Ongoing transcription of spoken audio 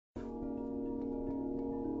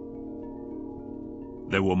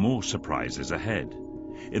There were more surprises ahead.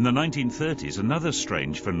 In the 1930s, another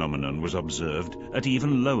strange phenomenon was observed at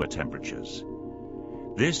even lower temperatures.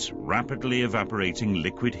 This rapidly evaporating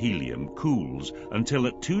liquid helium cools until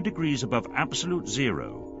at 2 degrees above absolute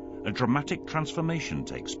zero, a dramatic transformation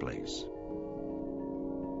takes place.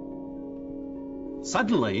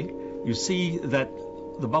 Suddenly, you see that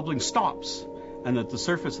the bubbling stops and that the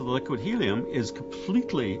surface of the liquid helium is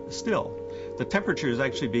completely still. The temperature is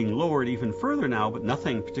actually being lowered even further now, but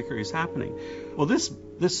nothing particularly is happening. Well, this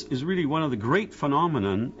is really one of the great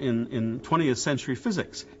phenomena in 20th century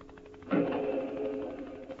physics.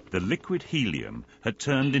 The liquid helium had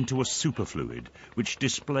turned into a superfluid, which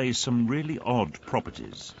displays some really odd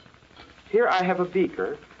properties. Here I have a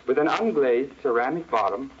beaker with an unglazed ceramic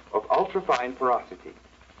bottom of ultrafine porosity.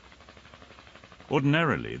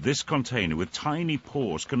 Ordinarily, this container with tiny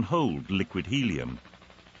pores can hold liquid helium.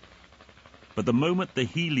 But the moment the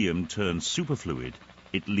helium turns superfluid,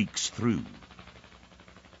 it leaks through.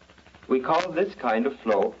 We call this kind of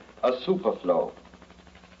flow a superflow.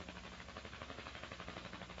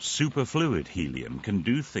 Superfluid helium can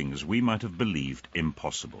do things we might have believed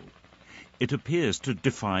impossible. It appears to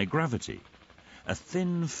defy gravity. A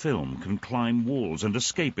thin film can climb walls and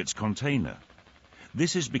escape its container.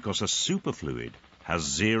 This is because a superfluid has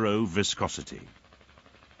zero viscosity.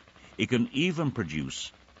 It can even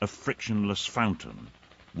produce a frictionless fountain,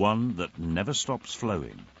 one that never stops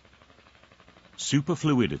flowing.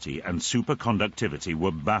 Superfluidity and superconductivity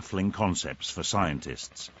were baffling concepts for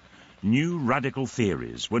scientists. New radical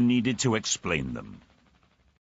theories were needed to explain them.